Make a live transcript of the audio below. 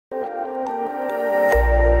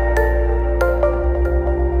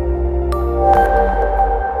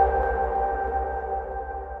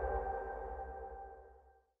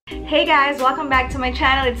guys! Welcome back to my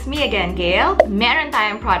channel. It's me again, Gail. Meron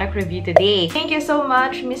tayong product review today. Thank you so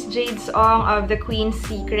much, Miss JAIDES of The Queen's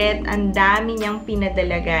Secret. Ang dami niyang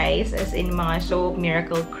pinadala, guys. As in mga soap,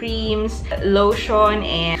 miracle creams, lotion,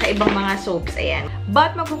 and kaibang mga soaps. Ayan.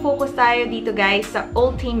 But magpo-focus tayo dito, guys, sa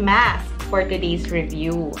ULTIMASK for today's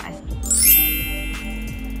review.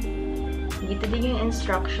 Dito din yung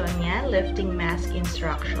instruction niya. Lifting mask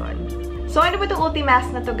instruction. So, ano ba itong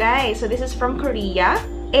ULTIMASK na to, guys? So, this is from Korea.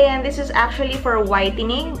 And this is actually for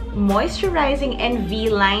whitening, moisturizing, and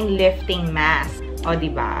V-line lifting mask. O,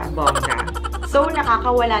 diba? Bongga. So,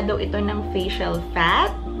 nakakawala daw ito ng facial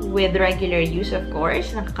fat with regular use, of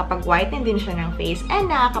course. Nakakapag-whiten din siya ng face and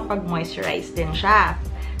nakakapag-moisturize din siya.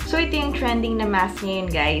 So, ito yung trending na mask ngayon,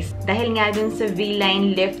 guys. Dahil nga dun sa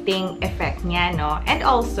V-line lifting effect niya, no? And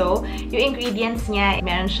also, yung ingredients niya,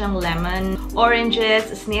 meron siyang lemon, oranges,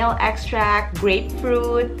 snail extract,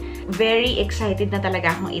 grapefruit. Very excited na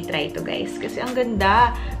talaga akong i-try ito, guys. Kasi ang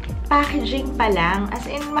ganda. Packaging pa lang. As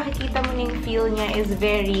in, makikita mo na yung feel niya is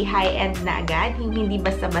very high-end na agad. Hindi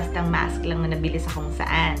basta-bastang mask lang na nabili sa kung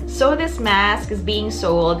saan. So, this mask is being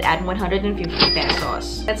sold at 150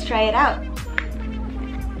 pesos. Let's try it out.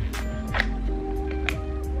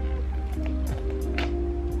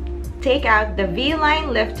 Take out the V-line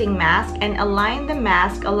lifting mask and align the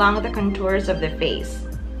mask along the contours of the face.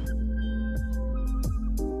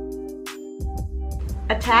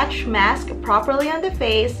 Attach mask properly on the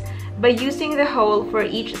face by using the hole for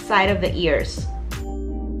each side of the ears.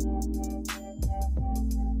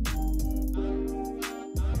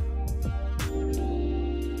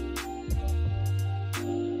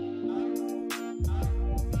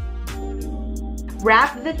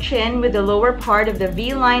 Wrap the chin with the lower part of the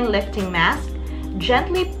V-line lifting mask.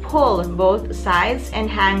 Gently pull both sides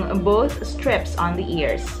and hang both strips on the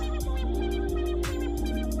ears.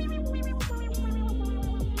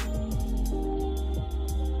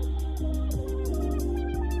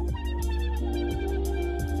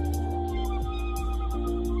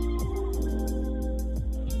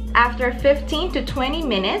 After 15 to 20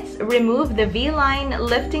 minutes, remove the V-line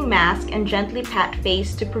lifting mask and gently pat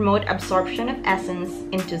face to promote absorption of essence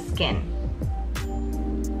into skin.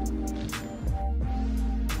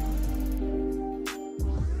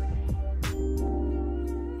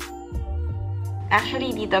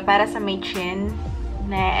 Actually, dito para sa may chin,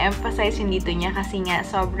 na-emphasize yung dito niya kasi nga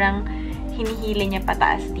sobrang hinihila niya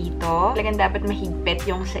pataas dito. Talagang dapat mahigpit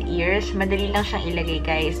yung sa ears. Madali lang siyang ilagay,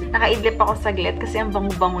 guys. Nakaidlip ako saglit kasi ang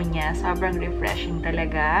bango-bango niya. Sobrang refreshing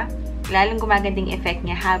talaga. Lalong gumagandang effect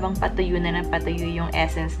niya habang patuyo na ng patuyo yung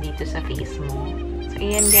essence dito sa face mo. So,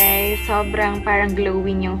 ayan, guys. Sobrang parang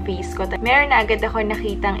glowing yung face ko. Meron na agad ako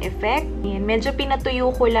nakitang effect. Ayan, medyo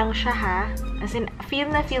pinatuyo ko lang siya, ha. As in, feel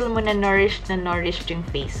mo na nourished yung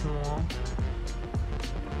face mo.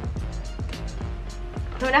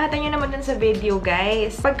 So, nakita nyo naman dun sa video,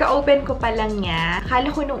 guys. Pagka-open ko pa lang niya,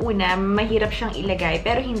 akala ko nung una, mahirap siyang ilagay.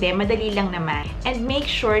 Pero hindi, madali lang naman. And make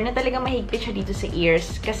sure na talagang mahigpit siya dito sa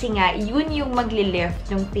ears. Kasi nga, yun yung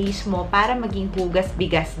magli-lift ng face mo para maging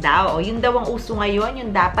hugas-bigas daw. O, yun daw ang uso ngayon.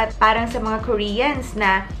 Yung dapat parang sa mga Koreans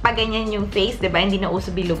na paganyan yung face, diba? Hindi na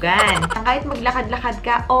uso bilugan. Kahit maglakad-lakad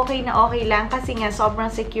ka, okay na okay lang. Kasi nga,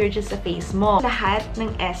 sobrang secure dyan sa face mo. Lahat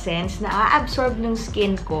ng essence na a-absorb ng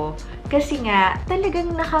skin ko. Kasi nga,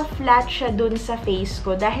 talagang naka-flat siya dun sa face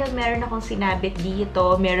ko dahil meron akong sinabit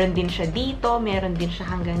dito, meron din siya dito, meron din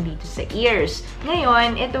siya hanggang dito sa ears.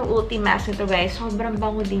 Ngayon, itong ULTIMASK nito, guys, sobrang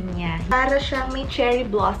bango din niya. Para siyang may cherry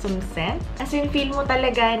blossom scent. As in, feel mo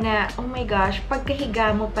talaga na, oh my gosh,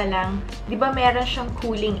 pagkahiga mo pa lang, di ba meron siyang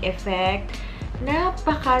cooling effect?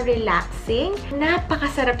 Napaka-relaxing,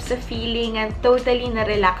 napakasarap sa feeling, and totally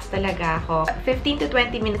na-relax talaga ako. 15 to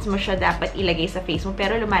 20 minutes mo siya dapat ilagay sa face mo,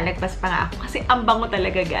 pero lumalagpas pa nga ako kasi ang bango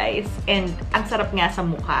talaga, guys. And ang sarap nga sa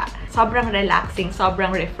mukha. Sobrang relaxing, sobrang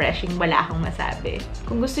refreshing, wala akong masabi.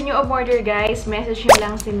 Kung gusto nyo umorder, guys, message nyo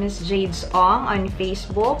lang si Miss JAIDES on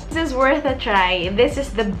Facebook. This is worth a try. This is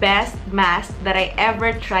the best mask that I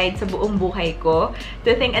ever tried sa buong buhay ko.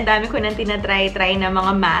 To think, ang dami ko nang tinatry na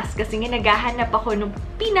mga mask kasi nga naghahanap ako nung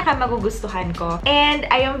pinaka-magugustuhan ko. And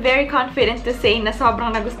I am very confident to say na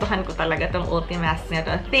sobrang nagustuhan ko talaga tong ULTIMASK na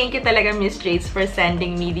to. Thank you talaga, Miss JAIDES, for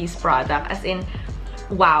sending me these products. As in,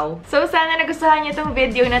 wow! So, sana nagustuhan niyo tong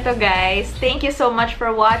video na to, guys. Thank you so much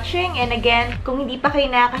for watching. And again, kung hindi pa kayo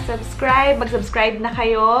nakaka-subscribe, mag-subscribe na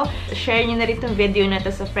kayo. Share niyo na rin tong video na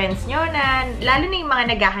to sa friends niyo na, lalo na yung mga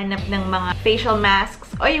naghahanap ng mga facial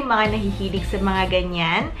masks o yung mga nahihilig sa mga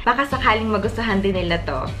ganyan. Baka sakaling magustuhan din nila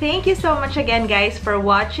to. Thank you so much again, guys, for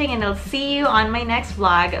watching, and I'll see you on my next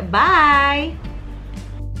vlog. Bye!